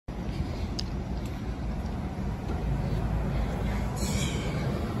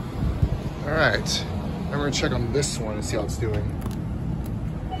right, I'm gonna check on this one and see how it's doing.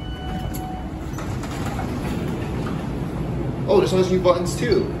 Oh, this one has new buttons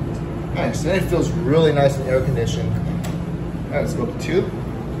too. Nice, and it feels really nice and air conditioned. All right, let's go to 2.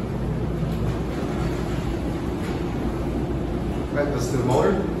 All right, let's do the motor.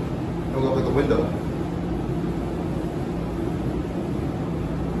 And we'll go up at the window.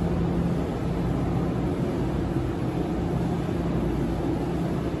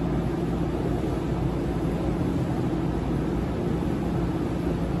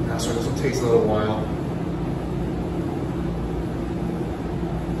 That's right, this one takes a little while.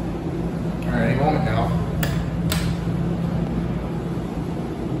 All right, any moment now.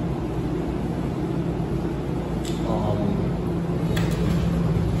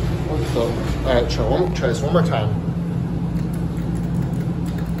 What the? All right, try this one more time.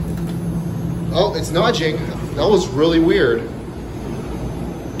 Oh, it's nudging. That was really weird. All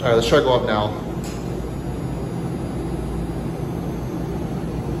right, let's try to go up now.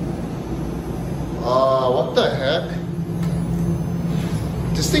 What the heck?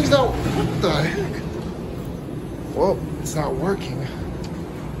 This thing's not, what the heck? Well, it's not working.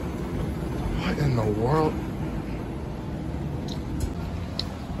 What in the world?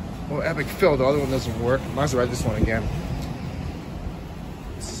 Well, epic fail, the other one doesn't work. Might as well try this one again.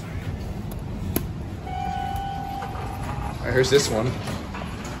 All right, here's this one.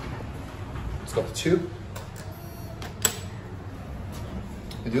 Let's go up to 2.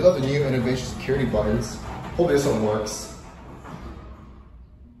 I do love the new innovation security buttons. Hopefully this one works.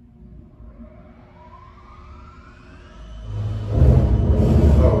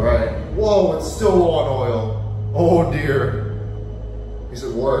 Whoa, it's still low on oil. Oh dear. At least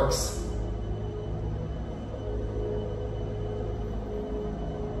it works.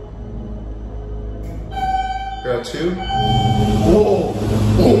 Got 2. Whoa.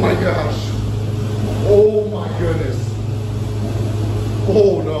 Oh my gosh. Oh my goodness.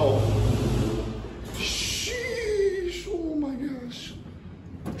 Oh no. Sheesh. Oh my gosh.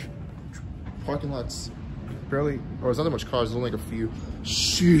 Parking lots. Barely, or there's not that much cars, there's only like a few.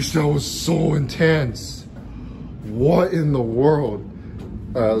 Sheesh, that was so intense. What in the world?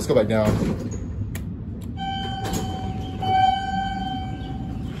 Let's go back down.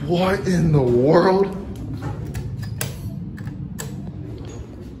 What in the world?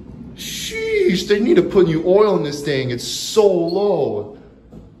 Sheesh, they need to put new oil in this thing. It's so low.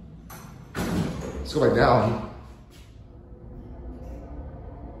 Let's go back down.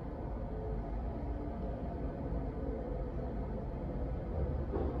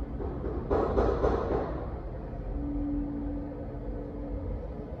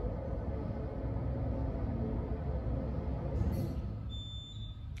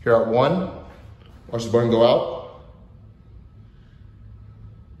 Here at 1, watch the button go out.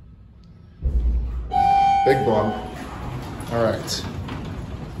 Big bump. All right,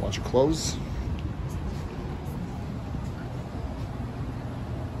 watch it close.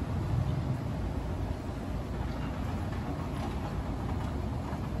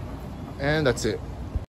 And that's it.